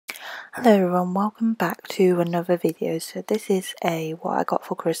Hello everyone, welcome back to another video. So this is a what I got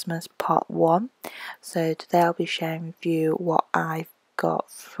for Christmas part 1. So today I'll be sharing with you what I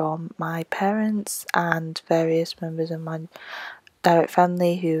got from my parents and various members of my direct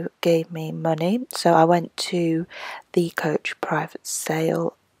family who gave me money. So I went to the Coach private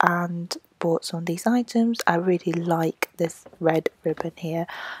sale and bought some of these items. I really like this red ribbon here.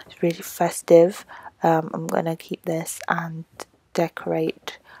 It's really festive. I'm going to keep this and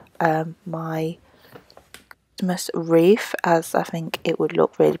decorate my Christmas wreath, as I think it would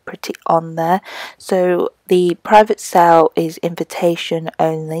look really pretty on there. So the private sale is invitation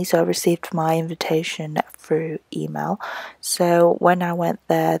only, so I received my invitation through email. So when I went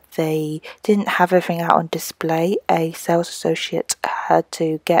there, they didn't have everything out on display. A sales associate had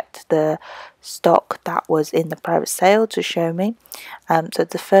to get the stock that was in the private sale to show me. So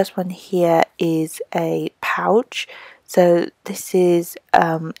the first one here is a pouch. So this is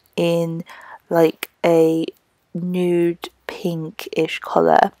in like a nude pinkish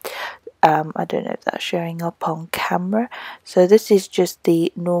colour. I don't know if that's showing up on camera. So this is just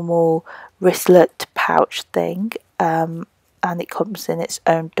the normal wristlet pouch thing, and it comes in its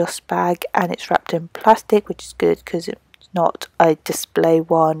own dust bag and it's wrapped in plastic, which is good because it's not a display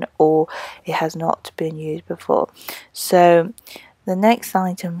one or it has not been used before. So the next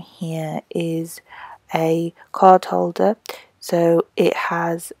item here is a card holder. So it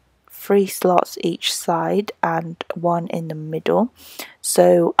has 3 slots each side and 1 in the middle.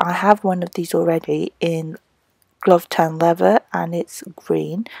 So I have one of these already in glove tan leather and it's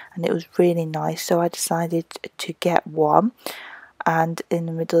green and it was really nice, so I decided to get one. And in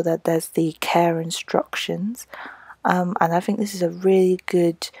the middle there's the care instructions, and I think this is a really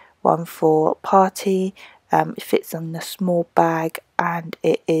good one for party. It fits in a small bag and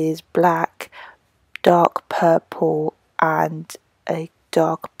it is black, dark purple and a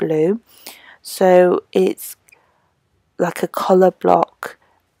dark blue. So it's like a colour block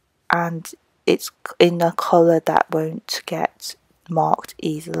and it's in a colour that won't get marked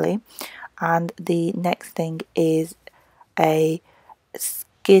easily. And the next thing is a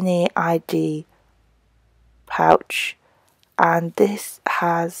skinny ID pouch, and this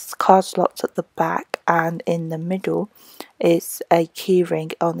has card slots at the back, and in the middle is a key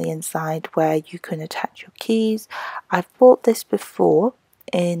ring on the inside where you can attach your keys. I've bought this before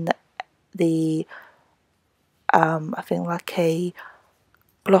in the I think like a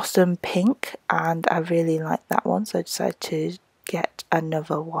blossom pink, and I really like that one, so I decided to get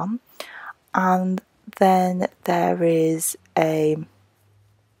another one. And then there is another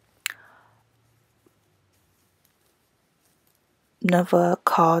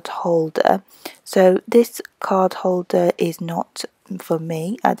card holder. So this card holder is not for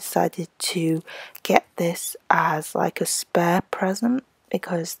me. I decided to get this as like a spare present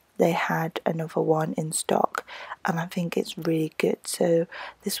because they had another one in stock and I think it's really good, so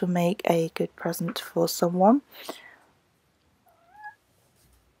this will make a good present for someone.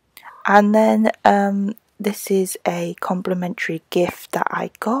 And then this is a complimentary gift that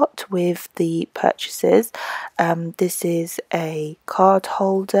I got with the purchases. This is a card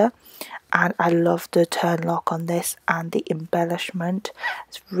holder and I love the turn lock on this and the embellishment.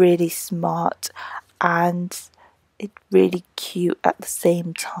 It's really smart and it's really cute at the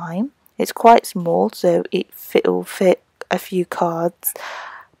same time. It's quite small, so it'll fit a few cards,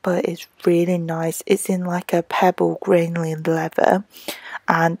 but it's really nice. It's in like a pebble grain leather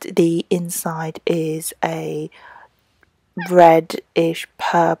and the inside is a reddish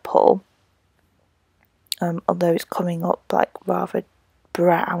purple, although it's coming up like rather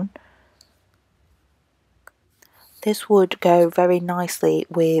brown. This would go very nicely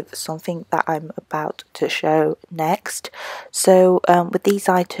with something that I'm about to show next. So with these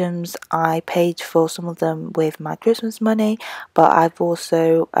items I paid for some of them with my Christmas money, but I've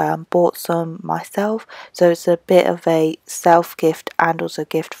also bought some myself, so it's a bit of a self gift and also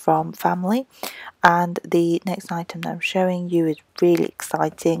gift from family. And the next item that I'm showing you is really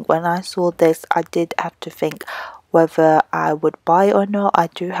exciting. When I saw this I did have to think whether I would buy it or not. I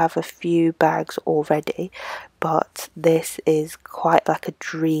do have a few bags already, but this is quite like a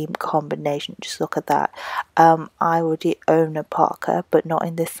dream combination. Just look at that. I already own a Parker, but not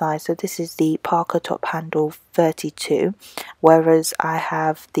in this size. So this is the Parker top handle 32, whereas I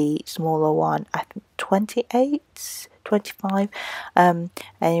have the smaller one, I think 28, 25.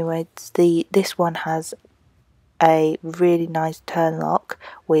 Anyway, this one has a really nice turn lock,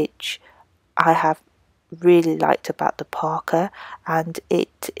 which I have really liked about the Parker, and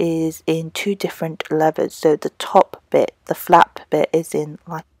it is in 2 different leathers. So the top bit, the flap bit, is in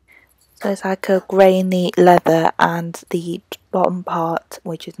like, So it's like a grainy leather, and the bottom part,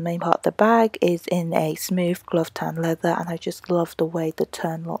 which is the main part of the bag, is in a smooth glove tan leather, and I just love the way the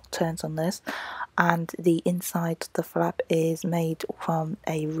turn lock turns on this. And the inside of the flap is made from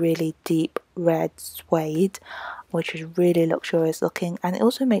a really deep red suede, which is really luxurious looking, and it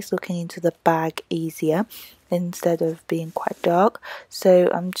also makes looking into the bag easier instead of being quite dark. So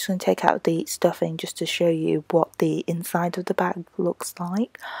I'm just going to take out the stuffing just to show you what the inside of the bag looks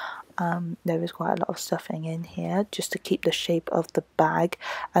like. There is quite a lot of stuffing in here just to keep the shape of the bag,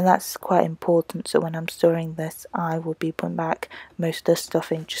 and that's quite important. So when I'm storing this, I will be putting back most of the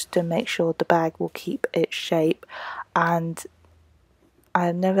stuffing just to make sure the bag will keep its shape. And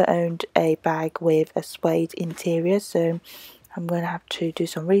I've never owned a bag with a suede interior, so I'm going to have to do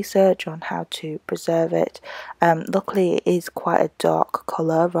some research on how to preserve it. Luckily it is quite a dark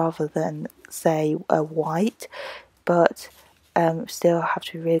colour rather than, say, a white, but still have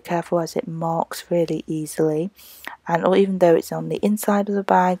to be really careful as it marks really easily. And or even though it's on the inside of the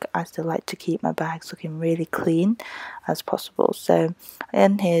bag, I still like to keep my bags looking really clean as possible. So,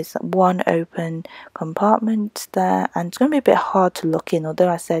 and here's one open compartment there, and it's going to be a bit hard to look in, although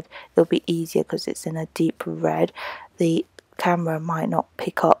I said it'll be easier because it's in a deep red. The camera might not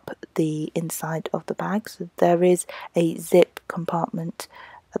pick up the inside of the bag, so there is a zip compartment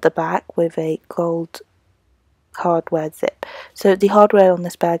at the back with a gold hardware zip. So the hardware on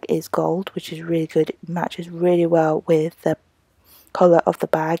this bag is gold, which is really good. It matches really well with the colour of the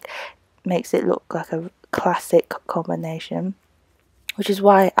bag, makes it look like a classic combination, which is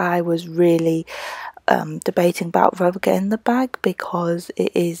why I was really debating about whether getting the bag, because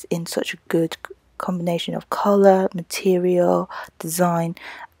it is in such a good combination of colour, material, design,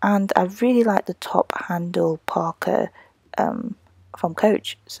 and I really like the top handle Parker from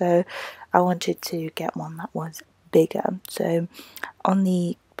Coach, so I wanted to get one that was bigger. So on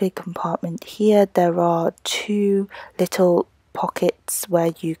the big compartment here there are two little pockets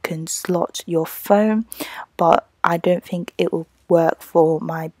where you can slot your phone, but I don't think it will work for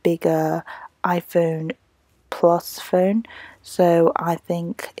my bigger iPhone Plus phone, so I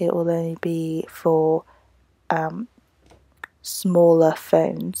think it will only be for smaller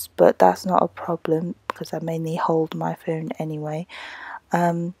phones, but that's not a problem because I mainly hold my phone anyway.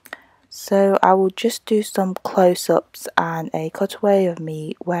 So I will just do some close-ups and a cutaway of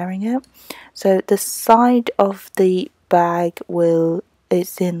me wearing it. So the side of the bag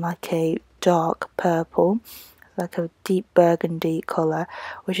it's in like a dark purple, like a deep burgundy colour,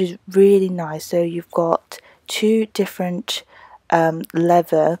 which is really nice. So you've got two different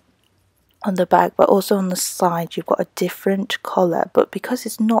leather on the bag, but also on the side you've got a different colour, but because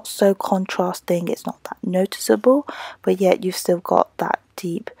it's not so contrasting, it's not that noticeable, but yet you've still got that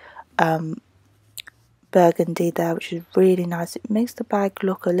deep burgundy there, which is really nice. It makes the bag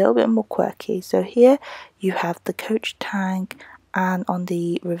look a little bit more quirky. So here you have the Coach tag, and on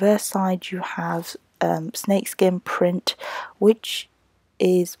the reverse side you have snakeskin print, which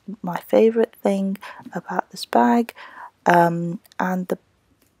is my favourite thing about this bag. And I'm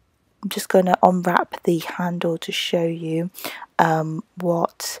just going to unwrap the handle to show you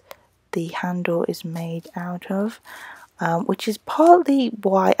what the handle is made out of, which is partly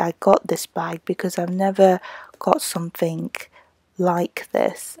why I got this bag, because I've never got something like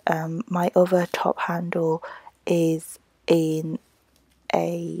this. My other top handle is in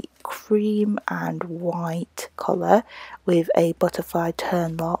a cream and white colour with a butterfly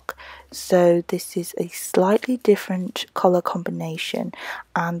turn lock, so this is a slightly different colour combination,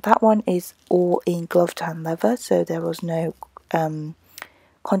 and that one is all in glove tan leather, so there was no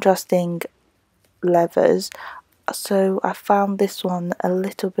contrasting leathers. So I found this one a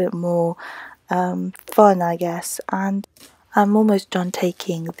little bit more fun, I guess, and I'm almost done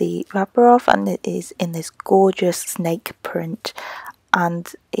taking the wrapper off, and it is in this gorgeous snake print,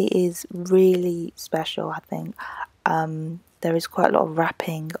 and it is really special. I think there is quite a lot of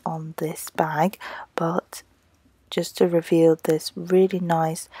wrapping on this bag, but just to reveal this really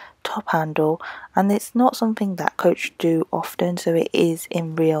nice top handle, and it's not something that Coach do often, so it is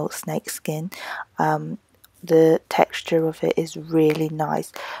in real snakeskin. The texture of it is really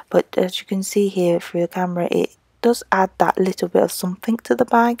nice, but as you can see here through the camera, it does add that little bit of something to the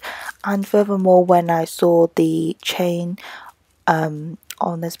bag. And furthermore, when I saw the chain on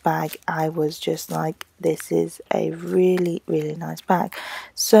this bag, I was just like, this is a really nice bag.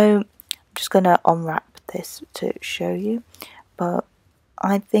 So I'm just gonna unwrap this to show you, but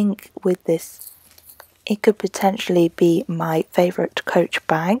I think with this it could potentially be my favorite Coach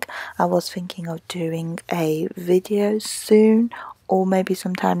bag. I was thinking of doing a video soon, or maybe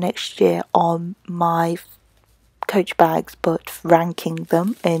sometime next year, on my Coach bags, but ranking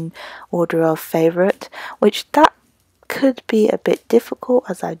them in order of favourite, which that could be a bit difficult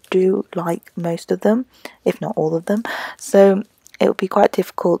as I do like most of them, if not all of them. So it would be quite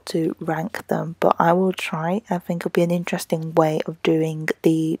difficult to rank them, but I will try. I think it'll be an interesting way of doing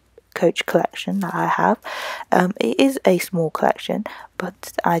the Coach collection that I have. It is a small collection,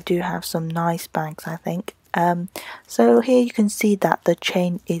 but I do have some nice bags, I think. So here you can see that the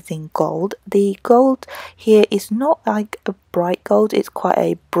chain is in gold. The gold here is not like a bright gold, it's quite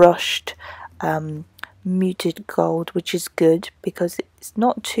a brushed muted gold, which is good because it's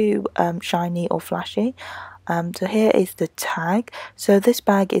not too shiny or flashy. So here is the tag. So this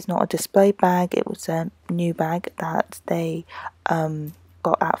bag is not a display bag, it was a new bag that they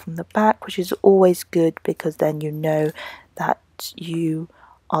got out from the back, which is always good because then you know that you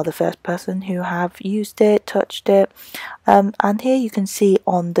are the first person who have used it, touched it. And here you can see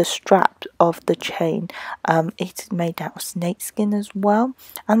on the strap of the chain, it's made out of snakeskin as well,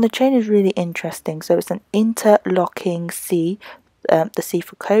 and the chain is really interesting. So it's an interlocking C, the C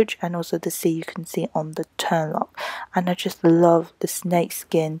for Coach, and also the C you can see on the turn lock, and I just love the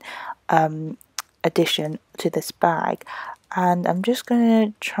snakeskin addition to this bag. And I'm just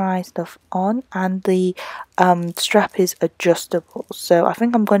going to try stuff on, and the strap is adjustable, so I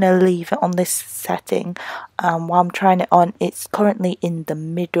think I'm going to leave it on this setting while I'm trying it on. It's currently in the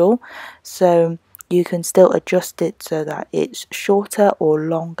middle, so you can still adjust it so that it's shorter or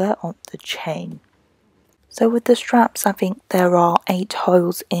longer on the chain. So with the straps, I think there are 8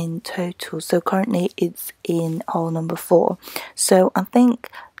 holes in total, so currently it's in hole number 4, so I think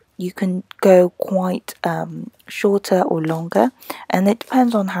you can go quite shorter or longer, and it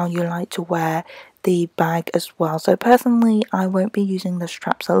depends on how you like to wear the bag as well. So personally, I won't be using the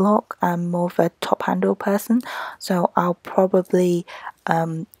straps a lot. I'm more of a top handle person, so I'll probably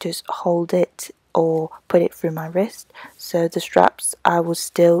just hold it or put it through my wrist. So the straps I will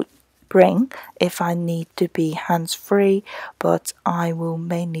still bring if I need to be hands-free, but I will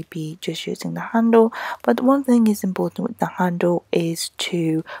mainly be just using the handle. But one thing is important with the handle is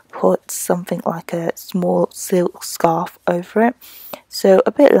to put something like a small silk scarf over it, so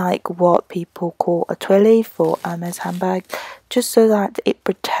a bit like what people call a twilly for Hermes handbag, just so that it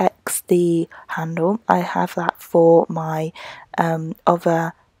protects the handle. I have that for my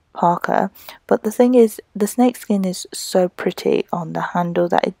other parka, but the thing is, the snakeskin is so pretty on the handle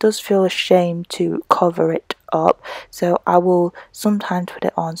that it does feel a shame to cover it up, so I will sometimes put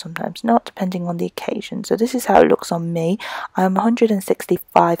it on, sometimes not, depending on the occasion. So this is how it looks on me. I'm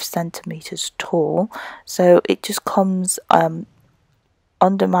 165 centimeters tall, so it just comes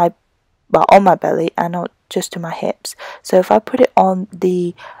under my, well, on my belly and not just to my hips. So if I put it on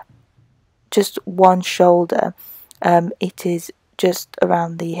the just one shoulder, it is just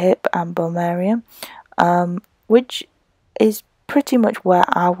around the hip and bum area, which is pretty much where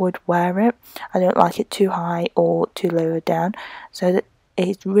I would wear it. I don't like it too high or too lower down, so that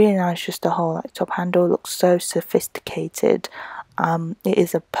it's really nice just to hold like top handle. Looks so sophisticated. It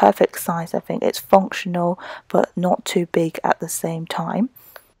is a perfect size. I think it's functional but not too big at the same time.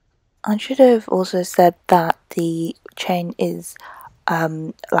 I should have also said that the chain is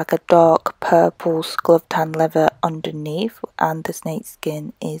like a dark purple glove tan leather underneath, and the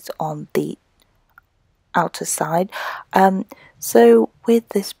snakeskin is on the outer side. So with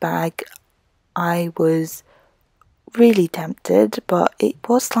this bag I was really tempted, but it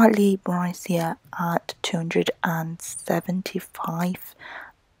was slightly pricier at 275,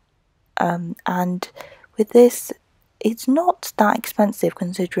 and with this it's not that expensive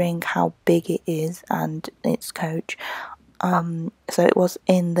considering how big it is and its Coach. So it was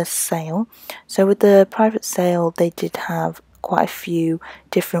in the sale. So with the private sale they did have quite a few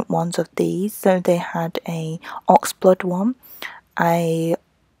different ones of these. So they had a Oxblood one, a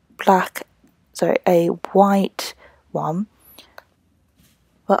white one,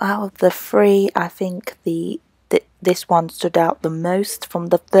 but out of the 3 I think this one stood out the most. From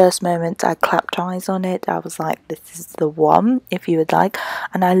the first moment I clapped eyes on it, I was like, this is the one, if you would like.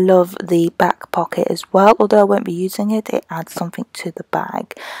 And I love the back pocket as well, although I won't be using it, it adds something to the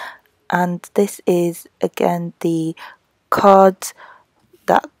bag. And this is again the card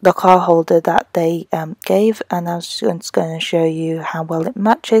holder that they gave, and I was just going to show you how well it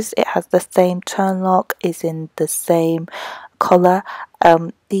matches. It has the same turn lock, is in the same colour.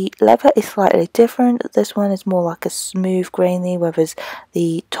 The leather is slightly different. This one is more like a smooth grainy, whereas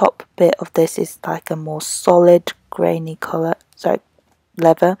the top bit of this is like a more solid grainy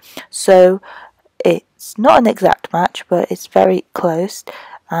leather. So it's not an exact match, but it's very close,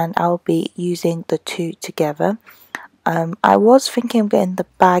 and I'll be using the two together. I was thinking of getting the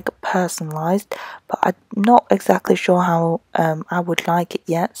bag personalised, but I'm not exactly sure how I would like it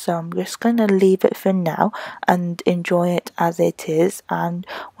yet, so I'm just going to leave it for now and enjoy it as it is, and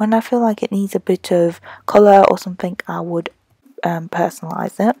when I feel like it needs a bit of colour or something, I would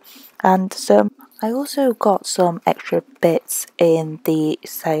personalise it. And so I also got some extra bits in the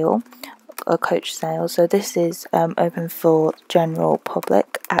sale, a coach sale, so this is open for general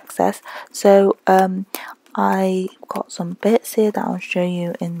public access. So I got some bits here that I'll show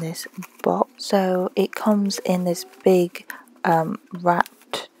you in this box. So it comes in this big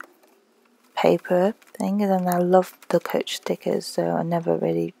wrapped paper thing, and then I love the coach stickers, so I never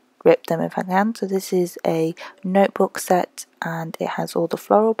really rip them if I can. So this is a notebook set and it has all the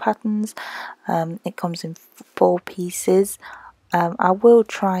floral patterns. It comes in 4 pieces. I will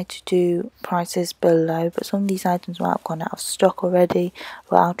try to do prices below, but some of these items might have gone out of stock already.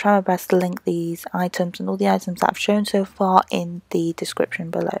 But I'll try my best to link these items and all the items that I've shown so far in the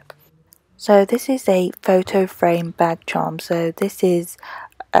description below. So this is a photo frame bag charm. So this is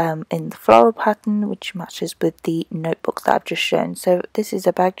in the floral pattern, which matches with the notebooks that I've just shown. So this is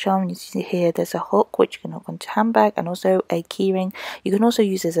a bag charm. You see here there's a hook which you can hook onto handbag, and also a keyring. You can also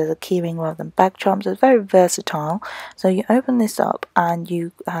use this as a keyring rather than bag charm, so it's very versatile. So you open this up and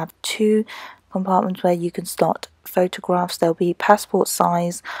you have 2 compartments where you can slot photographs. They'll be passport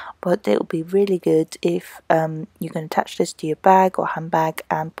size, but it'll be really good if you can attach this to your bag or handbag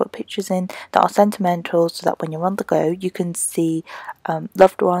and put pictures in that are sentimental, so that when you're on the go you can see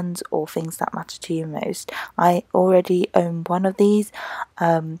loved ones or things that matter to you most. I already own one of these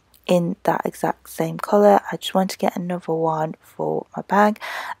in that exact same colour. I just want to get another one for my bag,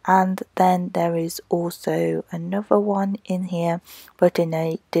 and then there is also another one in here but in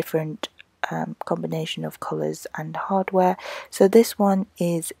a different combination of colours and hardware. So this one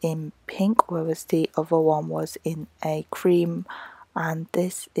is in pink, whereas the other one was in a cream, and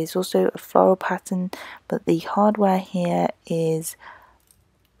this is also a floral pattern, but the hardware here is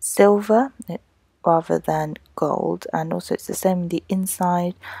silver rather than gold, and also it's the same with the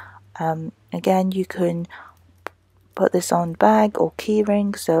inside. Again, you can put this on bag or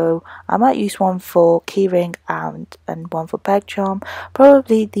keyring, so I might use one for keyring and one for bag charm.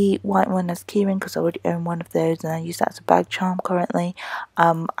 Probably the white one as keyring because I already own one of those and I use that as a bag charm currently,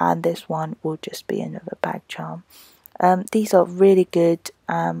 and this one will just be another bag charm. These are really good,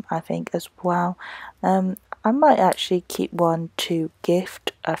 I think, as well. I might actually keep one to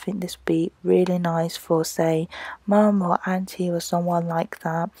gift. I think this would be really nice for, say, mum or auntie or someone like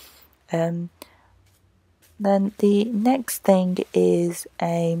that. Then the next thing is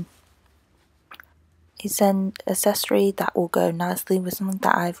an accessory that will go nicely with something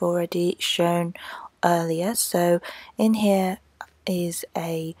that I've already shown earlier. So in here is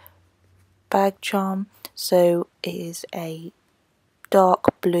a bag charm. So it is a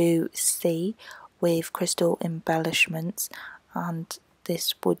dark blue sea with crystal embellishments, and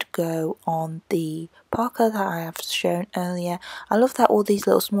this would go on the parka that I have shown earlier. I love that all these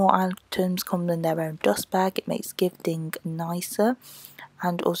little small items come in their own dust bag. It makes gifting nicer,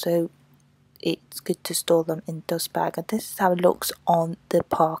 and also it's good to store them in dust bag, and this is how it looks on the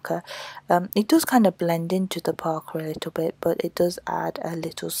parka. It does kind of blend into the parka a little bit, but it does add a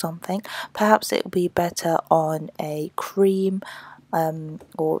little something. Perhaps it would be better on a cream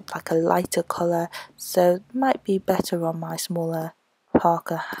or like a lighter colour, so it might be better on my smaller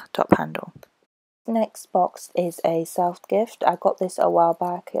parka top handle. Next box is a self gift. I got this a while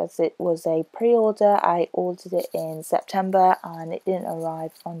back as it was a pre-order. I ordered it in September and it didn't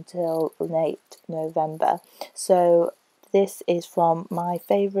arrive until late November. So this is from my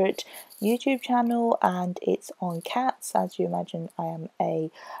favourite YouTube channel and it's on cats. As you imagine, I am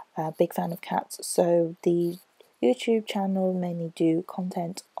a big fan of cats, so the YouTube channel mainly do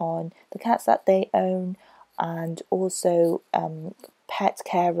content on the cats that they own and also pet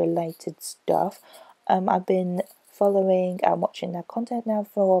care related stuff. I've been following and watching their content now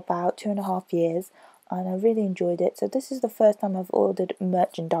for about 2.5 years and I really enjoyed it. So this is the first time I've ordered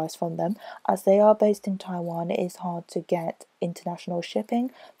merchandise from them. As they are based in Taiwan, it is hard to get international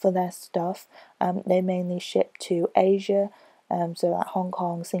shipping for their stuff. They mainly ship to Asia, so like Hong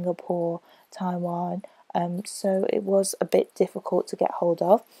Kong, Singapore, Taiwan, so it was a bit difficult to get hold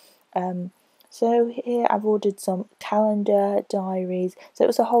of. So here I've ordered some calendar, diaries, so it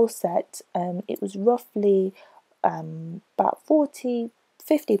was a whole set. It was roughly about 50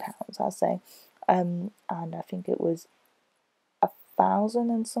 pounds, I'll say, and I think it was 1,000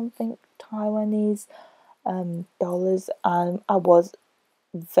 and something Taiwanese dollars. I was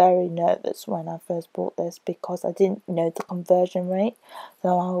very nervous when I first bought this because I didn't know the conversion rate,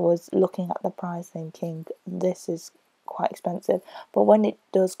 so I was looking at the price thinking this is quite expensive, but when it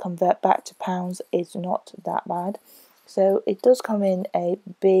does convert back to pounds, it's not that bad. So it does come in a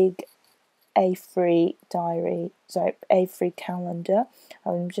big A3 diary, sorry, A3 calendar.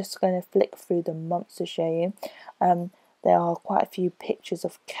 I'm just going to flick through the months to show you. There are quite a few pictures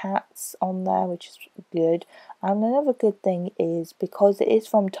of cats on there, which is good. And another good thing is, because it is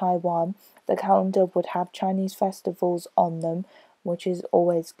from Taiwan, the calendar would have Chinese festivals on them, which is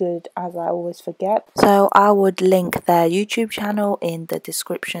always good, as I always forget. So I would link their YouTube channel in the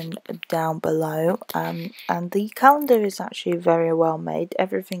description down below. And the calendar is actually very well made.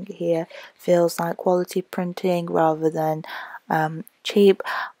 Everything here feels like quality printing rather than cheap,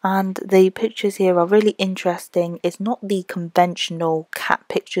 and the pictures here are really interesting. It's not the conventional cat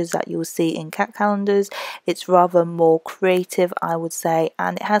pictures that you'll see in cat calendars. It's rather more creative, I would say,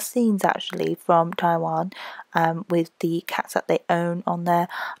 and it has scenes actually from Taiwan, with the cats that they own on there.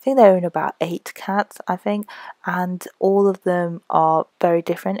 I think they own about 8 cats, I think, and all of them are very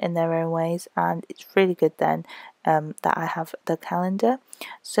different in their own ways, and it's really good then that I have the calendar.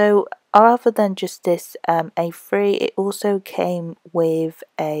 So other than just this A3, it also came with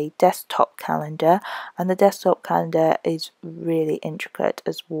a desktop calendar, and the desktop calendar is really intricate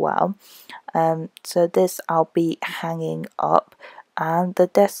as well. So this I'll be hanging up, and the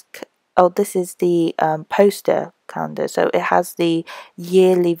desk, oh, this is the poster calendar, so it has the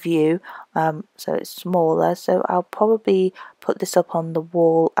yearly view, so it's smaller, so I'll probably put this up on the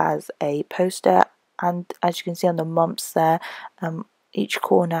wall as a poster. And as you can see on the months there, each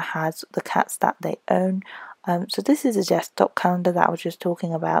corner has the cats that they own. So this is a desktop calendar that I was just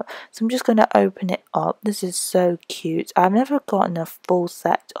talking about. So I'm just going to open it up. This is so cute. I've never gotten a full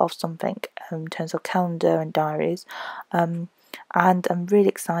set of something in terms of calendar and diaries. And I'm really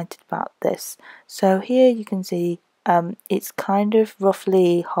excited about this. So here you can see it's kind of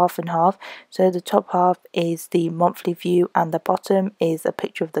roughly half and half. So the top half is the monthly view and the bottom is a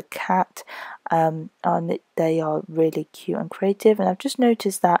picture of the cat. And they are really cute and creative, and I've just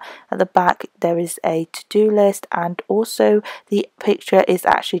noticed that at the back there is a to-do list, and also the picture is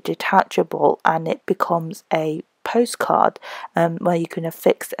actually detachable and it becomes a postcard, where you can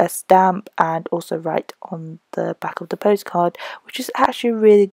affix a stamp and also write on the back of the postcard, which is actually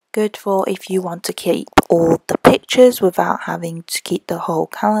really good for if you want to keep all the pictures without having to keep the whole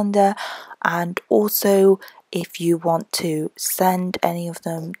calendar, and also if you want to send any of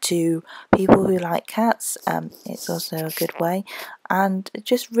them to people who like cats. It's also a good way, and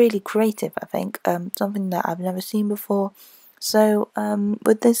just really creative, I think, something that I've never seen before. So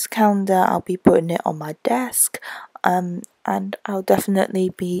with this calendar I'll be putting it on my desk, and I'll definitely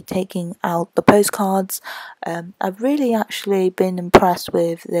be taking out the postcards. I've really actually been impressed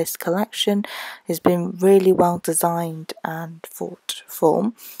with this collection. It's been really well designed and thought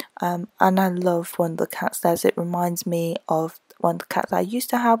for, and I love one of the cats there. It reminds me of one of the cats I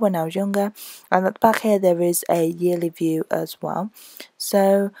used to have when I was younger. And at the back here there is a yearly view as well.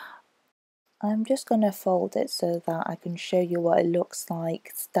 So I'm just going to fold it so that I can show you what it looks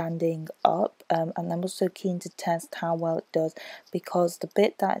like standing up, and I'm also keen to test how well it does, because the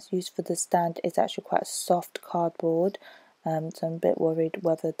bit that's used for the stand is actually quite a soft cardboard, so I'm a bit worried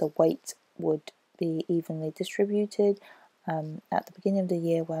whether the weight would be evenly distributed at the beginning of the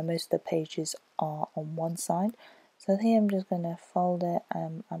year, where most of the pages are on one side. So here I'm just going to fold it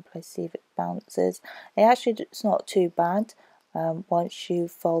and see if it bounces. It's not too bad once you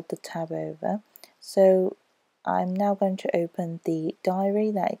fold the tab over. So I'm now going to open the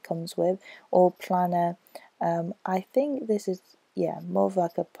diary that it comes with, or planner. I think this is, yeah, more of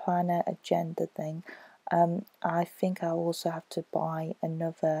like a planner agenda thing. I think I'll also have to buy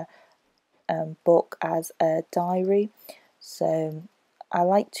another book as a diary. So I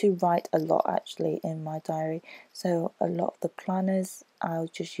like to write a lot actually in my diary, so a lot of the planners I'll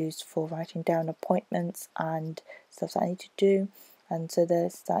just use for writing down appointments and stuff that I need to do. And so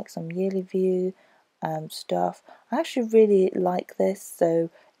there's like some yearly view stuff. I actually really like this, so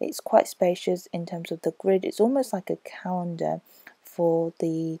it's quite spacious in terms of the grid. It's almost like a calendar for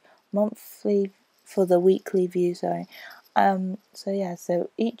the weekly view, sorry. So yeah, so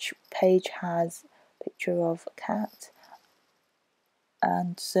each page has a picture of a cat,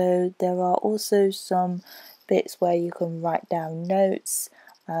 and so there are also some bits where you can write down notes.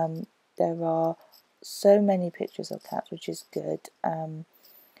 There are so many pictures of cats, which is good.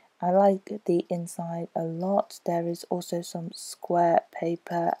 I like the inside a lot. There is also some square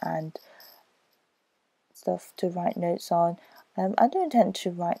paper and stuff to write notes on. I don't tend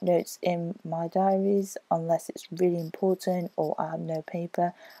to write notes in my diaries unless it's really important or I have no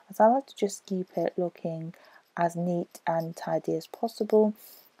paper, as I like to just keep it looking as neat and tidy as possible.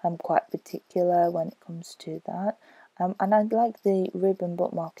 I'm quite particular when it comes to that. And I like the ribbon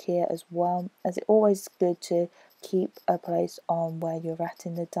bookmark here as well, as it's always good to keep a place on where you're at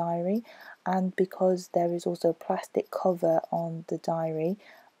in the diary, and because there is also a plastic cover on the diary,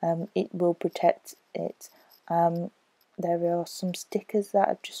 it will protect it. There are some stickers that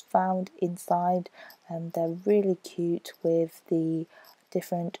I've just found inside, and they're really cute with the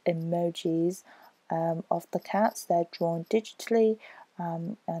different emojis of the cats. They're drawn digitally,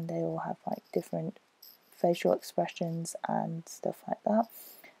 and they all have like different facial expressions and stuff like that.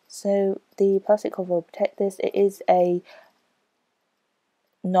 So the plastic cover will protect this. It is a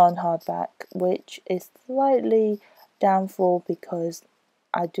non-hardback, which is slightly downfall because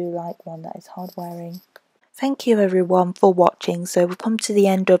I do like one that is hard wearing. Thank you everyone for watching. So we've come to the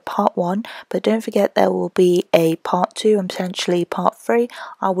end of part 1, but don't forget there will be a part 2 and potentially part 3.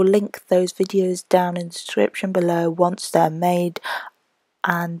 I will link those videos down in the description below once they're made.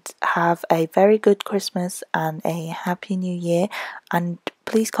 And have a very good Christmas and a happy new year, and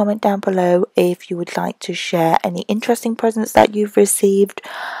please comment down below if you would like to share any interesting presents that you've received.